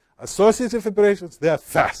that. Associative operations, they are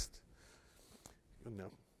fast. You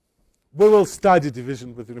know, we will study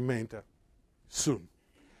division with remainder soon.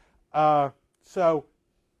 So,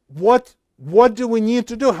 what do we need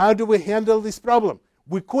to do? How do we handle this problem?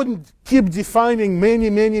 We couldn't keep defining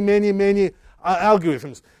many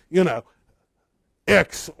algorithms. You know,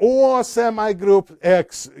 X or semigroup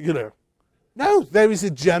X. You know, no, there is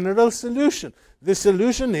a general solution. The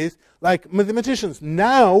solution is like mathematicians.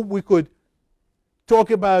 Now we could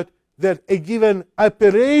talk about that a given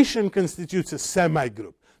operation constitutes a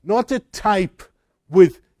semigroup, not a type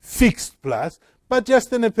with fixed plus, but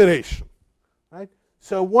just an operation, right?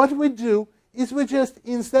 So what we do is we just,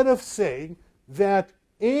 instead of saying that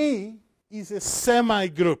A is a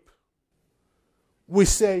semigroup, we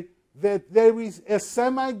say that there is a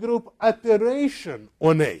semigroup operation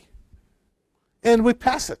on A, and we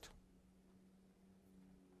pass it,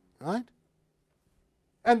 right?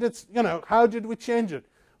 And it's, you know, how did we change it?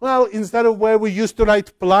 Well, instead of where we used to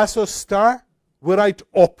write plus or star, we write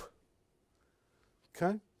op.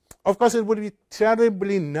 Okay? Of course, it would be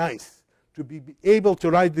terribly nice to be able to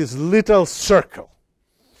write this little circle,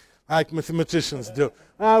 like mathematicians do.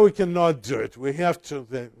 We cannot do it. We have to,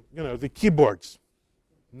 the keyboards,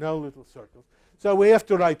 no little circles. So we have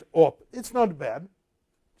to write op. It's not bad.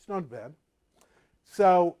 It's not bad.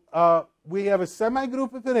 So we have a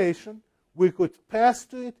semigroup operation. We could pass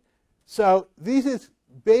to it. So this is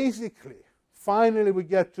basically, finally we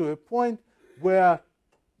get to a point where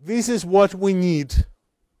this is what we need.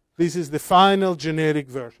 This is the final generic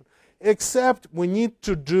version. Except we need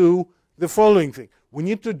to do the following thing. We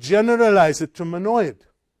need to generalize it to monoid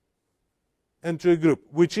and to a group,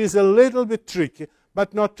 which is a little bit tricky,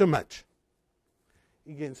 but not too much.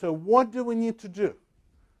 Again, so what do we need to do?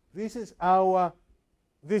 This is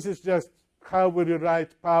just how we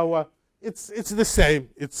rewrite power. It's the same.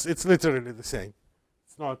 It's literally the same.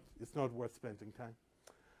 It's not worth spending time.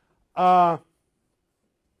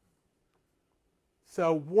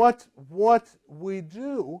 So what we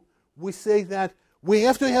do, we say that we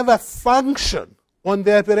have to have a function on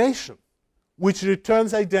the operation which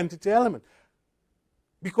returns identity element,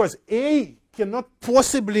 because A cannot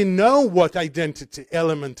possibly know what identity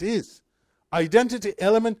element is. Identity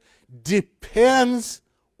element depends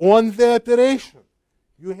on the operation.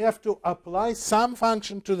 You have to apply some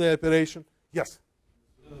function to the operation. Yes?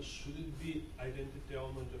 Should it be identity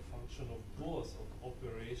element a function of both of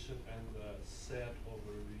operation and the set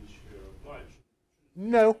over which we are applying?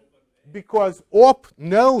 No, because op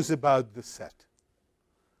knows about the set.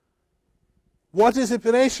 What is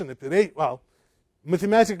operation? Well,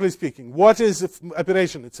 mathematically speaking, what is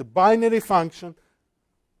operation? It's a binary function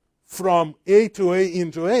from A to A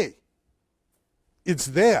into A. It's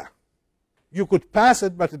there. You could pass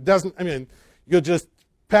it, but it doesn't, you're just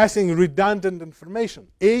passing redundant information.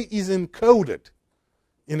 A is encoded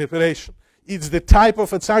in operation. It's the type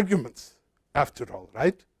of its arguments. after all,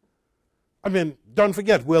 right? I mean, don't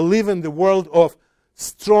forget, we live in the world of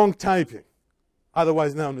strong typing,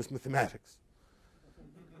 otherwise known as mathematics.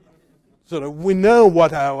 So that we know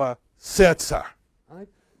what our sets are, right?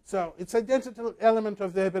 So it's identical element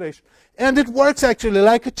of the operation. And it works actually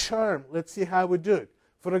like a charm. Let's see how we do it.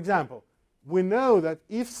 For example, we know that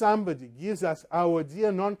if somebody gives us our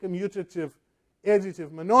dear non-commutative additive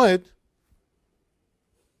monoid,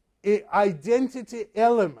 an identity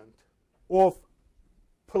element of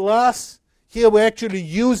plus, here we actually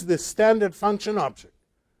use the standard function object,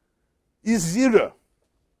 is 0.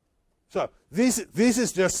 So this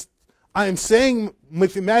is just, I'm saying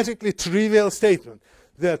mathematically trivial statement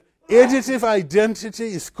that additive identity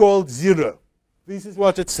is called 0. This is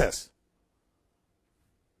what it says.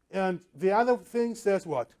 And the other thing says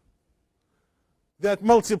what? That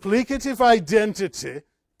multiplicative identity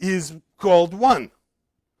is called 1.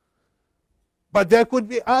 But there could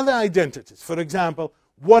be other identities. For example,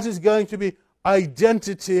 what is going to be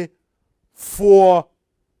identity for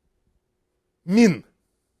min?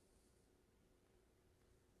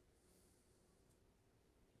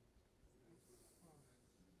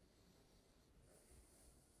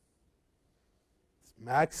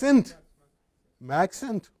 Maxent.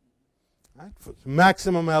 Maxent. Right? For the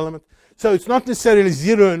maximum element. So it's not necessarily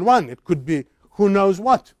 0 and 1. It could be who knows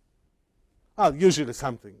what. Well, usually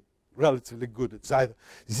something relatively good. It's either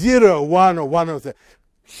 0, 1, or one of the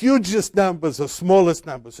hugest numbers or smallest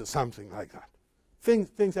numbers or something like that.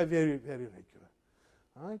 Things are very, very regular.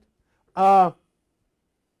 All right?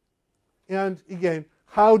 And again,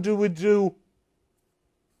 how do we do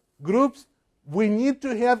groups? We need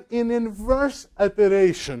to have an inverse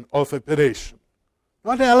operation of operation.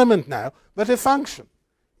 Not element now, but a function.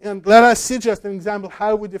 And let us see just an example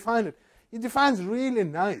how we define it. It defines really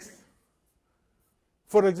nice.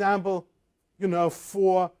 For example, you know,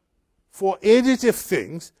 for additive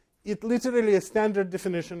things, it literally a standard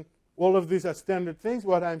definition. All of these are standard things.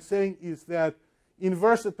 What I'm saying is that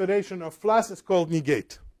inverse operation of plus is called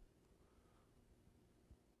negate.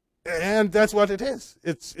 And that's what it is.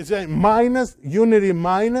 It's a minus, unary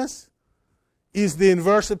minus is the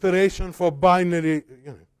inverse operation for binary,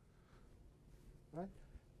 you know.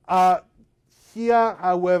 Right? Here,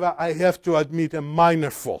 however, I have to admit a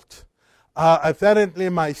minor fault. Apparently,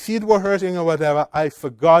 my feet were hurting or whatever. I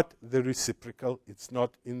forgot the reciprocal. It's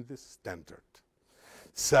not in the standard.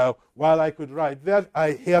 So while I could write that,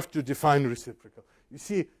 I have to define reciprocal. You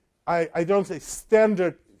see, I don't say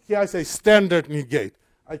standard. Here I say standard negate.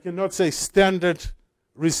 I cannot say standard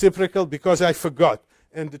reciprocal because I forgot.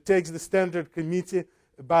 And it takes the standard committee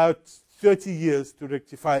about 30 years to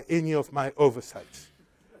rectify any of my oversights.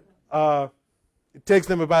 It takes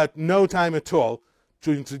them about no time at all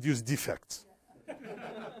to introduce defects.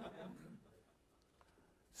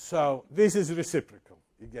 So this is reciprocal.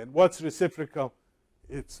 Again, what's reciprocal?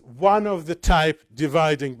 It's one of the type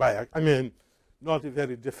dividing by, I mean, not a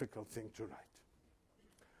very difficult thing to write.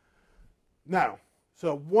 Now,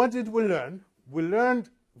 so what did we learn? We learned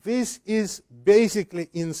this is basically,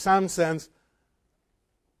 in some sense,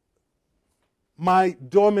 my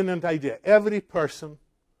dominant idea. Every person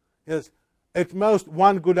has at most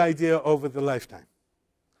one good idea over the lifetime.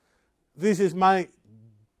 This is my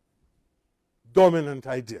dominant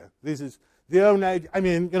idea. This is the only idea. I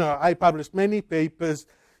mean, you know, I published many papers,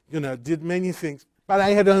 you know, did many things, but I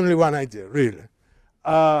had only one idea, really.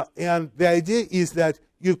 And the idea is that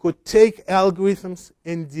you could take algorithms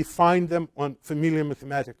and define them on familiar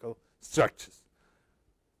mathematical structures.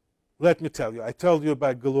 Let me tell you. I told you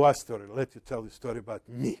about Galois story. Let you tell the story about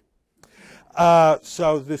me.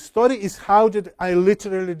 So the story is how did I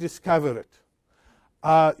literally discover it.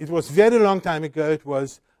 It was a very long time ago. It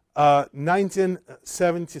was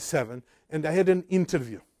 1977, and I had an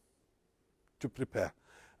interview to prepare.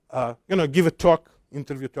 You know, give a talk,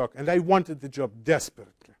 interview talk, and I wanted the job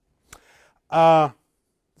desperately.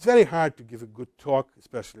 It's very hard to give a good talk,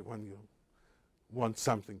 especially when you want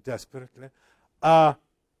something desperately. And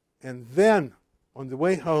then, on the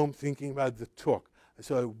way home, thinking about the talk, I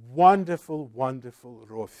saw a wonderful, wonderful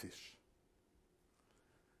raw fish.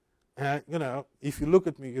 And, you know, if you look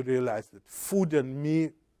at me, you realize that food and me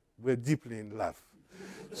were deeply in love.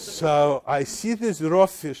 So I see this raw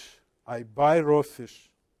fish, I buy raw fish,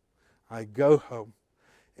 I go home,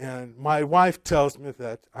 and my wife tells me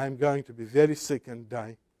that I'm going to be very sick and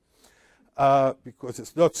die because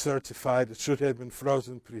it's not certified. It should have been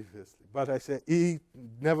frozen previously. But I say,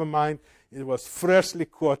 never mind. It was freshly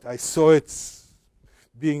caught. I saw it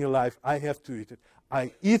being alive. I have to eat it.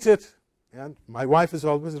 I eat it, and my wife is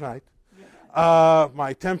always right.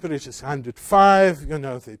 My temperature is 105. You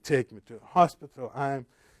know, they take me to the hospital. I'm,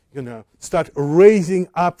 you know, start raising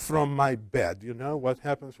up from my bed. You know what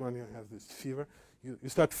happens when you have this fever? You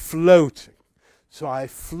start floating. So I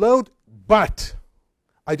float, but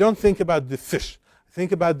I don't think about the fish. I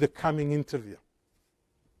think about the coming interview.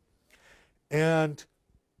 And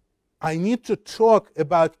I need to talk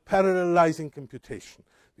about parallelizing computation,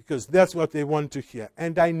 because that's what they want to hear.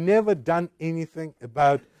 And I never done anything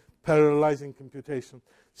about parallelizing computation,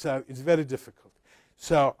 so it's very difficult.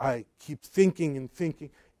 So I keep thinking and thinking.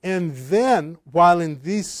 And then, while in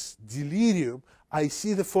this delirium, I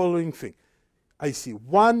see the following thing. I see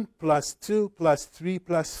 1 plus 2 plus 3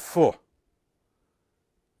 plus 4.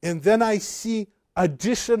 And then I see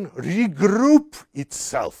addition regroup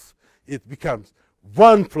itself. It becomes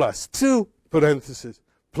 1 plus 2, parentheses,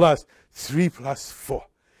 plus 3 plus 4.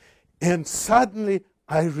 And suddenly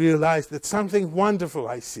I realize that something wonderful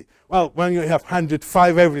I see. Well, when you have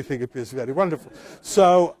 105, everything appears very wonderful.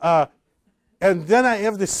 So, and then I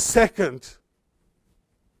have the second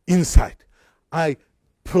insight. I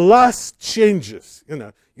plus changes. You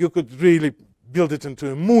know, you could really build it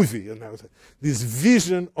into a movie. You know, this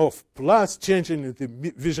vision of plus changing into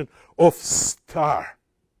the vision of star.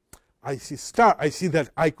 I see star. I see that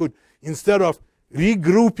I could, instead of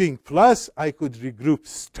regrouping plus, I could regroup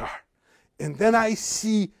star. And then I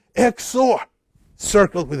see XOR,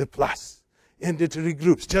 circle with a plus. And it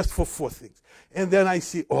regroups just for 4 things. And then I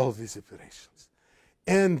see all these operations.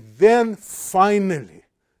 And then finally,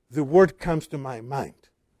 the word comes to my mind,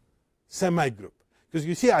 semigroup. Because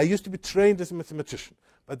you see, I used to be trained as a mathematician.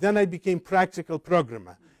 But then I became practical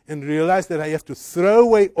programmer and realized that I have to throw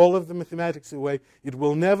away all of the mathematics away. It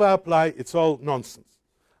will never apply. It's all nonsense.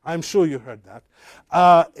 I'm sure you heard that.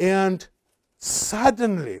 And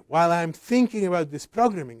suddenly, while I'm thinking about this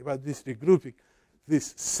programming, about this regrouping,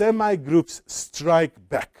 these semigroups strike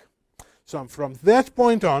back. So from that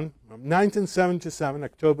point on, from 1977,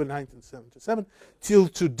 October 1977, till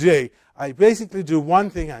today, I basically do one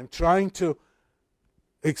thing. I'm trying to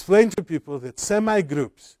explain to people that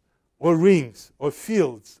semigroups, or rings, or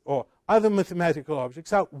fields, or other mathematical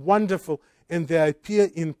objects are wonderful, and they appear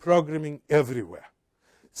in programming everywhere.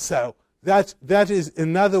 So that is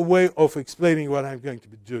another way of explaining what I'm going to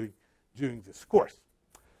be doing during this course.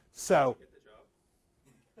 So,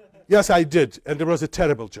 yes, I did, and it was a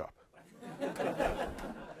terrible job.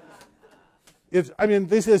 I mean,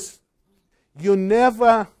 this is, you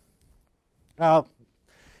never, you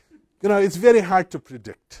know, it's very hard to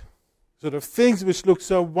predict. Sort of things which look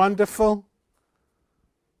so wonderful,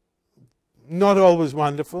 not always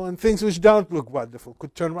wonderful, and things which don't look wonderful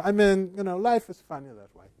could turn, I mean, you know, life is funny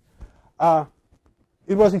that way.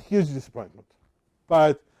 It was a huge disappointment.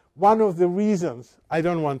 But one of the reasons, I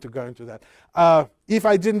don't want to go into that, if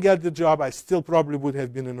I didn't get the job, I still probably would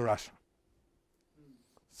have been in Russia.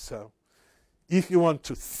 So if you want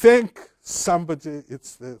to thank somebody,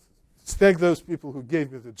 thank those people who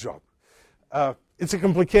gave me the job. It's a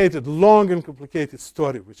complicated, long and complicated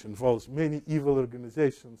story, which involves many evil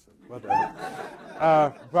organizations and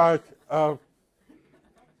whatever.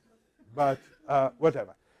 But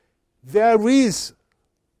whatever. There is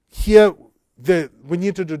here, we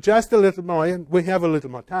need to do just a little more, and we have a little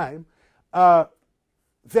more time.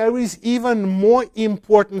 There is even more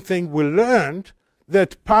important thing we learned,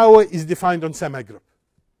 that power is defined on semigroup.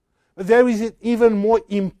 But there is an even more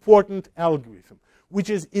important algorithm, which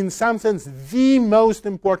is in some sense the most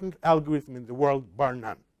important algorithm in the world, bar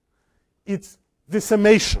none. It's the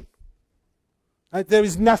summation. Right? There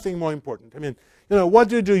is nothing more important. I mean, you know, what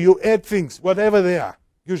do? You add things, whatever they are.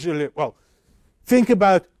 Usually, well, think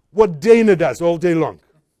about what Dana does all day long.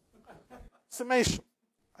 Summation.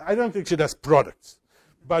 I don't think she does products,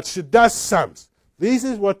 but she does sums. This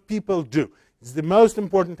is what people do. It's the most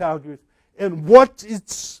important algorithm. And what is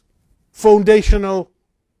its foundational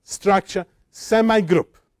structure? Semigroup,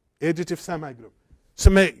 additive semigroup.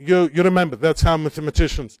 You remember, that's how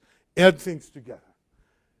mathematicians add things together.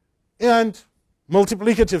 And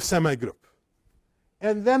multiplicative semigroup.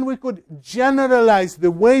 And then we could generalize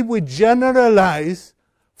the way we generalize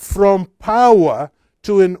from power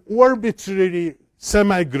to an arbitrary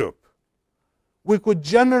semigroup. We could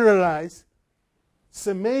generalize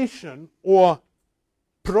summation or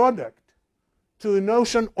product to a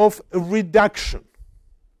notion of reduction,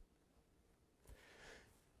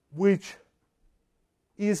 which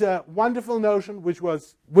is a wonderful notion, which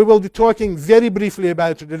was, we will be talking very briefly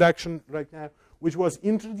about reduction right now, which was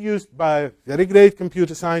introduced by a very great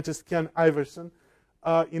computer scientist, Ken Iverson,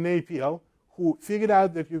 in APL, who figured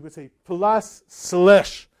out that you could say plus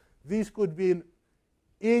slash. These could be in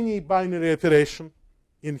any binary operation,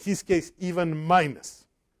 in his case, even minus.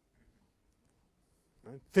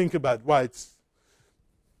 Right? Think about why it's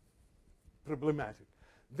problematic.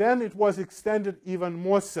 Then it was extended even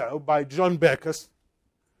more so by John Backus,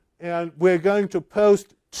 and we're going to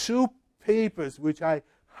post 2 papers which I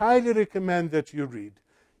highly recommend that you read.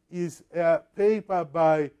 Is a paper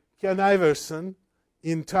by Ken Iverson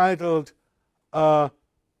entitled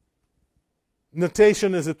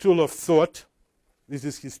Notation as a Tool of Thought. This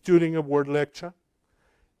is his Turing Award lecture.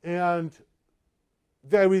 And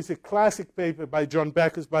there is a classic paper by John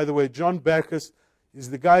Backus. By the way, John Backus is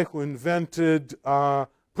the guy who invented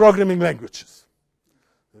programming languages.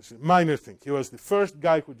 That's a minor thing. He was the first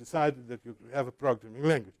guy who decided that you could have a programming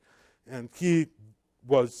language. And he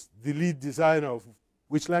was the lead designer of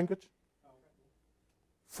which language?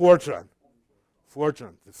 Fortran.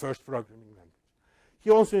 Fortran, the first programming language. He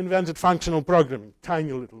also invented functional programming,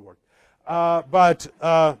 tiny little word.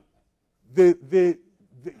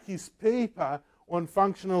 His paper on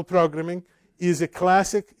functional programming is a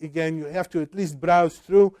classic. Again, you have to at least browse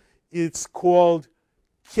through. It's called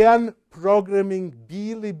Can Programming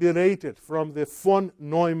Be Liberated from the von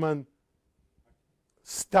Neumann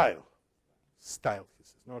Style? Style, he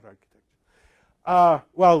says, not architecture.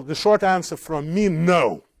 Well, the short answer from me,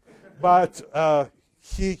 no. But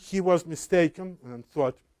he was mistaken and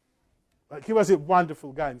thought, he was a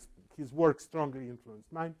wonderful guy. His work strongly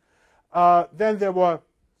influenced mine. Then there were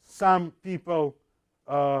some people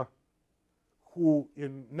who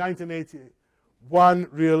in 1981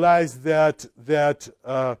 realized that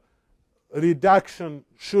reduction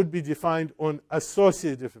should be defined on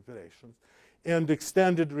associative operations and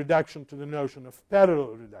extended reduction to the notion of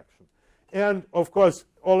parallel reduction. And of course,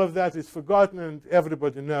 all of that is forgotten, and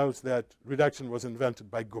everybody knows that reduction was invented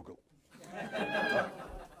by Google.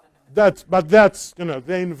 But that's,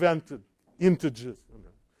 they invented integers.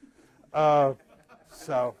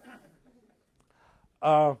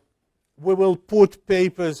 We will put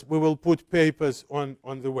papers on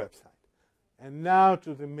the website. And now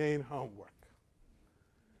to the main homework.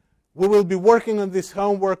 We will be working on this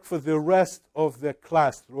homework for the rest of the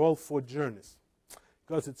class through all 4 journeys,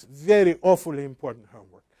 because it's very awfully important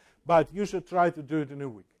homework. But you should try to do it in a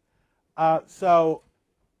week. So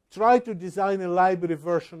try to design a library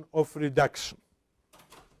version of reduction.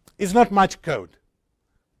 It's not much code,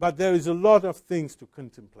 but there is a lot of things to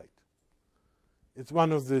contemplate. It's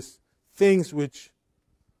one of these things which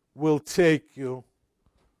will take you,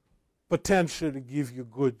 potentially give you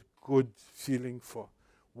good feeling for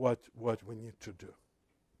what we need to do.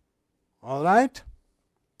 All right?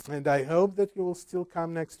 And I hope that you will still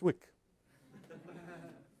come next week.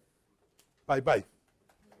 Bye-bye.